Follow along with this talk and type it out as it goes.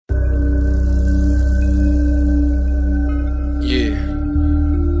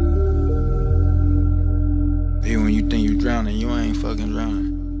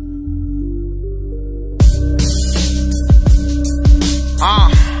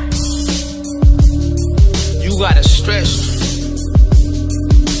gotta stretch.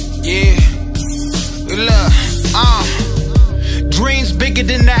 Yeah, look, dreams bigger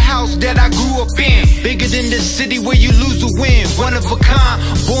than the house that I grew up in, bigger than the city where you lose or win. One of a kind,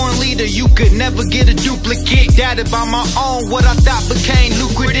 born leader, you could never get a duplicate. Doubted by my own, what I thought became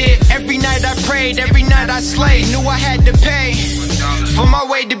lucrative. Every night I prayed, every night I slayed. Knew I had to pay for my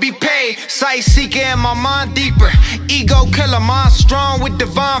way to be paid. Sight seeker and my mind deeper. Ego killer, mind strong with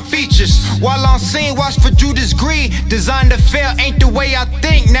divine features. While on scene, watch for Judas greed. Designed to fail, ain't the way I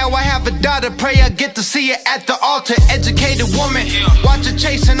think. Now I have a daughter, pray I get to see her at the altar. Educated woman, watch her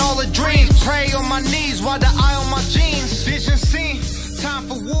chasing all her dreams. Pray on my knees while the eye on my jeans. Vision seen, time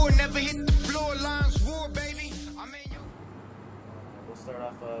for war, never hit the floor. Lions roar, baby. We'll start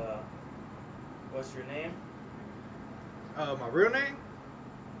off, what's your name? My real name?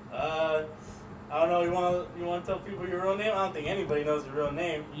 I don't know. You want to tell people your real name? I don't think anybody knows your real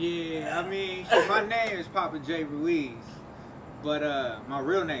name. Yeah, I mean, my name is Papa J. Ruiz, but my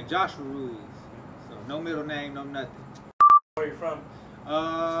real name Joshua Ruiz. So no middle name, no nothing. Where are you from?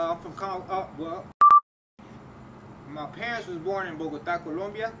 I'm from well, my parents was born in Bogota,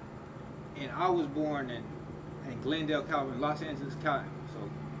 Colombia, and I was born in Glendale, California, Los Angeles, California. So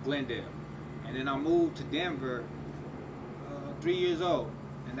Glendale, and then I moved to Denver. 3 years old,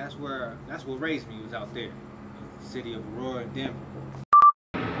 and that's what raised me, was out there, the city of Aurora, Denver.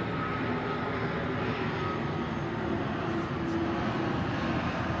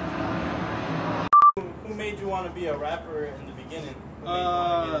 Who made you want to be a rapper in the beginning? Who made you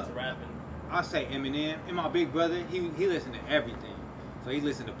want to get into rapping? I say Eminem, and my big brother, he listened to everything. So he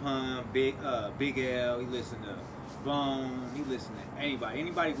listened to Pump, Big L, he listened to Bone, he listened to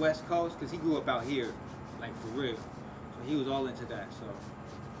anybody West Coast, because he grew up out here, like for real. He was all into that, so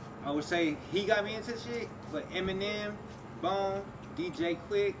I would say he got me into shit. But Eminem, Bone, DJ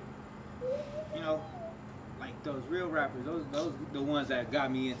Quick, you know, like those real rappers, those the ones that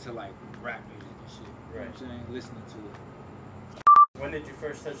got me into like rap music and shit. You know what I'm saying? Listening to it. When did you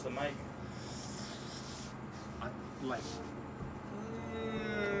first touch the mic?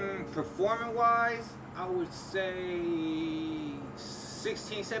 Performing wise, I would say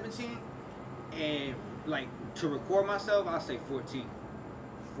 16, 17, and like to record myself, I'll say 14.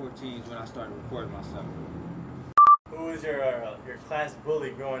 14 is when I started recording myself. Who was your class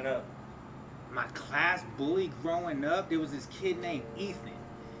bully growing up? My class bully growing up, there was this kid named Ethan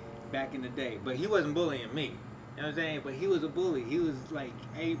back in the day, but he wasn't bullying me. You know what I'm saying? But he was a bully. He was like,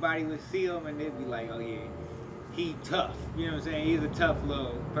 everybody would see him and they'd be like, oh yeah, he tough. You know what I'm saying? He's a tough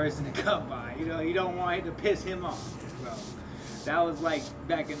little person to come by. You know, you don't want it to piss him off. So that was like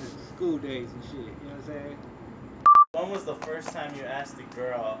back in the school days and shit. You know what I'm saying? When was the first time you asked a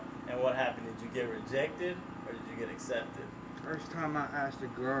girl, and what happened? Did you get rejected or did you get accepted? First time I asked a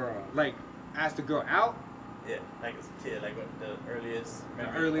girl, like asked a girl out? Yeah, like as a kid, like what the earliest. The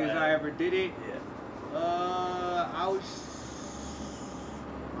earliest I ever did it? Yeah.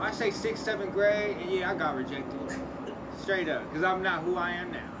 I say 6th, 7th grade, and yeah, I got rejected. Straight up, because I'm not who I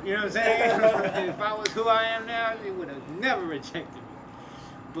am now. You know what I'm saying? If I was who I am now, it would have never rejected me.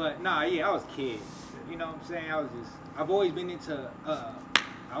 But nah, yeah, I was a kid. You know what I'm saying? I've always been into, I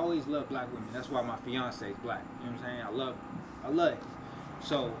always loved black women. That's why my fiance is black. You know what I'm saying? I love it.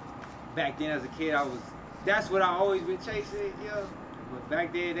 So, back then as a kid, that's what I always been chasing, you know? But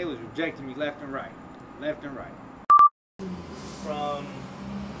back then, they was rejecting me left and right. Left and right. From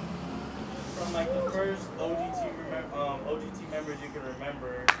like the first OGT members you can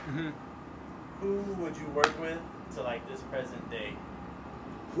remember, who would you work with to like this present day?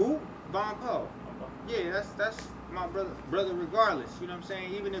 Who? Von Poe. Yeah, that's my brother regardless. You know what I'm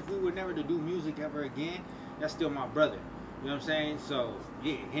saying? Even if we were never to do music ever again, that's still my brother. You know what I'm saying? So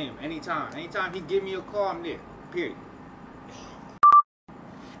yeah, him. Anytime he give me a call, I'm there. Period.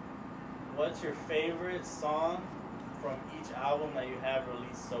 What's your favorite song from each album that you have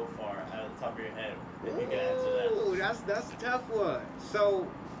released so far, out of the top of your head? If you can answer that. Ooh, that's a tough one. So,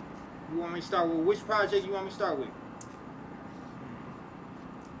 you want me to start with which project you want me to start with?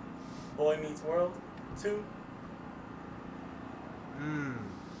 Boy Meets World 2. I don't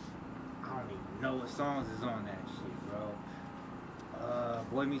even know what songs is on that shit, bro.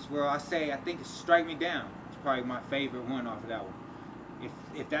 Boy Meets World. I think it's Strike Me Down. It's probably my favorite one off of that one.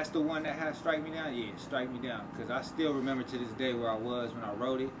 If that's the one that has Strike Me Down, yeah, Strike Me Down. Because I still remember to this day where I was when I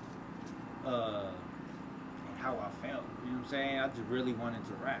wrote it. And how I felt. You know what I'm saying? I just really wanted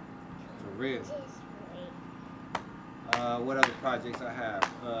to rap. For real. What other projects I have?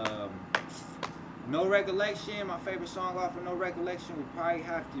 No Recollection. My favorite song off of No Recollection would probably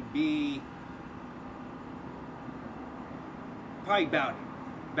have to be Bout It.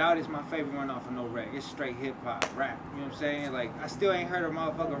 Bout is my favorite one off of No Rec. It's straight hip hop, rap. You know what I'm saying? Like, I still ain't heard a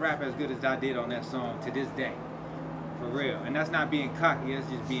motherfucking rap as good as I did on that song to this day. For real. And that's not being cocky, that's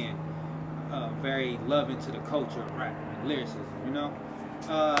just being very loving to the culture of rap and lyricism, you know?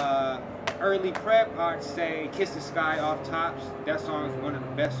 Early prep, I'd say Kiss the Sky off Tops. That song is one of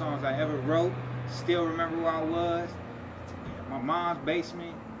the best songs I ever wrote. Still remember where I was. My mom's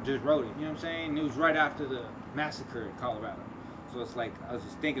basement, just wrote it, you know what I'm saying? It was right after the massacre in Colorado. So it's like, I was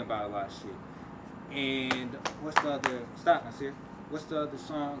just thinking about a lot of shit. And what's the other, stop us here. What's the other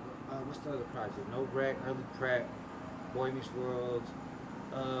song, what's the other project? No Rec, Early Prep, Boy Meets World.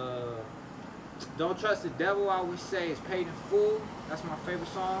 Don't Trust the Devil, I would say, is Paid in Full. That's my favorite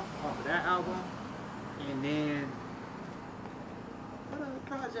song off of that album. And then, what other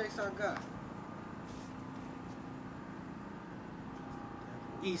projects I got?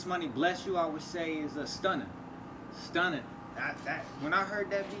 East Money Bless You, I would say, is a stunning. Stunning. That when I heard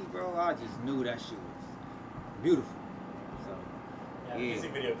that beat, bro, I just knew that shit was beautiful. So, yeah, the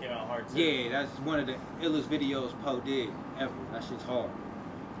music video came out hard too. Yeah, that's one of the illest videos Poe did ever. That shit's hard.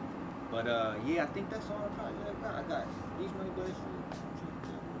 But yeah, I think that's all the project I got. I got East Money Bless You.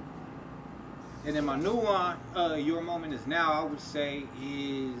 And then my new one, Your Moment Is Now, I would say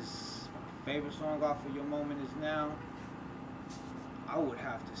is my favorite song off of Your Moment Is Now. I would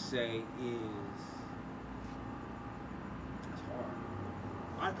have to say is, that's hard.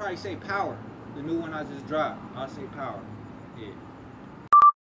 I'd probably say Power, the new one I just dropped. I'll say Power, yeah.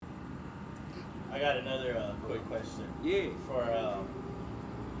 I got another quick question. Yeah. For,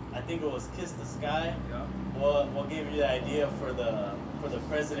 I think it was Kiss the Sky. Yeah. What gave you the idea for the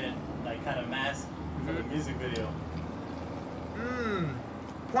president, like, kind of mask for the music video?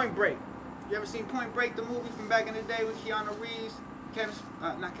 Point Break. You ever seen Point Break, the movie from back in the day with Keanu Reeves?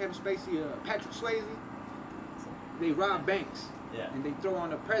 Not Kevin Spacey, Patrick Swayze. They rob banks, yeah, and they throw on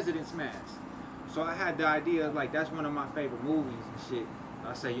the president's mask. So I had the idea, like, that's one of my favorite movies and shit.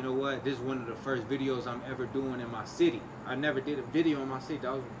 I say, you know what, this is one of the first videos I'm ever doing in my city. I never did a video in my city.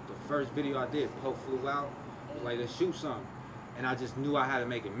 That was the first video I did. Poe flew out, like, let's shoot something. And I just knew I had to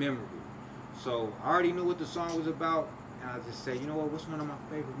make it memorable. So I already knew what the song was about, and I just said, you know what, what's one of my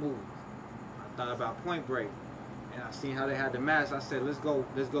favorite movies? I thought about Point Break. And I seen how they had the masks. I said, let's go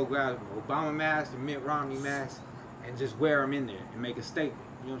grab Obama mask and Mitt Romney mask and just wear them in there and make a statement.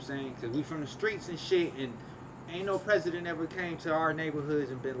 You know what I'm saying? Because we from the streets and shit, and ain't no president ever came to our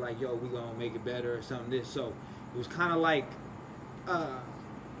neighborhoods and been like, yo, we gonna make it better or something this. So it was kind of like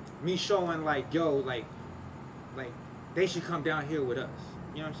me showing like, yo, like they should come down here with us.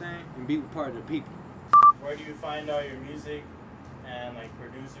 You know what I'm saying? And be part of the people. Where do you find all your music and, like,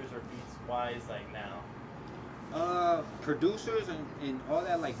 producers or beats wise, like, now? Producers and all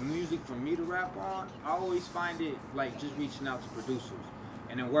that, like, music for me to rap on, I always find it like just reaching out to producers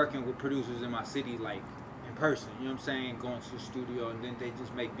and then working with producers in my city, like, in person, you know what I'm saying, going to the studio, and then they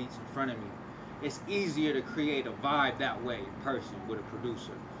just make beats in front of me. It's easier to create a vibe that way in person with a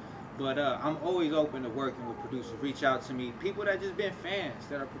producer. But I'm always open to working with producers. Reach out to me, people that just been fans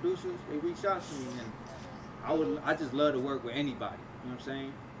that are producers, they reach out to me, and I just love to work with anybody, you know what I'm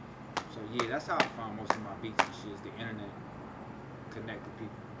saying? So yeah, that's how I find most of my beats and shit, is the internet, connect with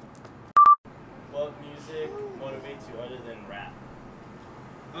people. What music motivates you other than rap?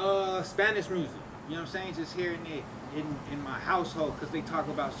 Spanish music, you know what I'm saying? Just hearing it in my household, because they talk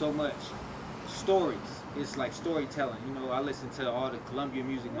about so much stories. It's like storytelling, you know. I listen to all the Colombian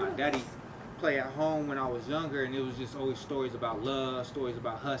music my daddy played at home when I was younger, and it was just always stories about love, stories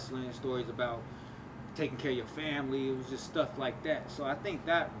about hustling, stories about taking care of your family. It was just stuff like that. So I think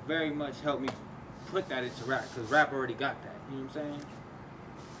that very much helped me put that into rap, because rap already got that, you know what I'm saying?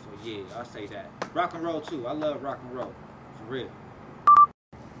 So yeah, I'll say that. Rock and roll too. I love rock and roll, for real.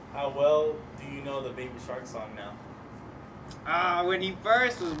 How well do you know the Baby Shark song now? When he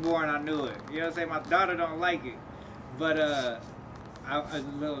first was born, I knew it. You know what I'm saying? My daughter don't like it. But, a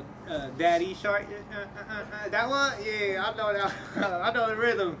little Daddy Shark, that one? Yeah, I know that. I know the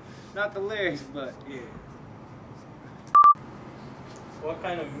rhythm, not the lyrics, but yeah. What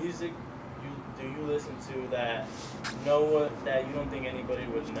kind of music do you listen to that that you don't think anybody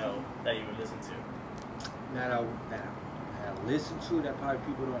would know that you would listen to? That I listen to that probably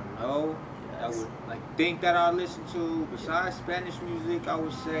people don't know. Yes. I would like think that I listen to. Besides Spanish music, I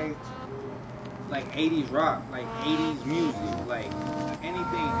would say like 80s rock, like 80s music, like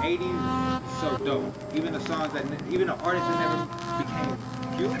anything 80s is so dope. Even the songs that, even the artists that never became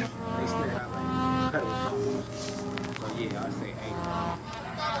huge, they still have like incredible songs. So yeah, I'd say 80s.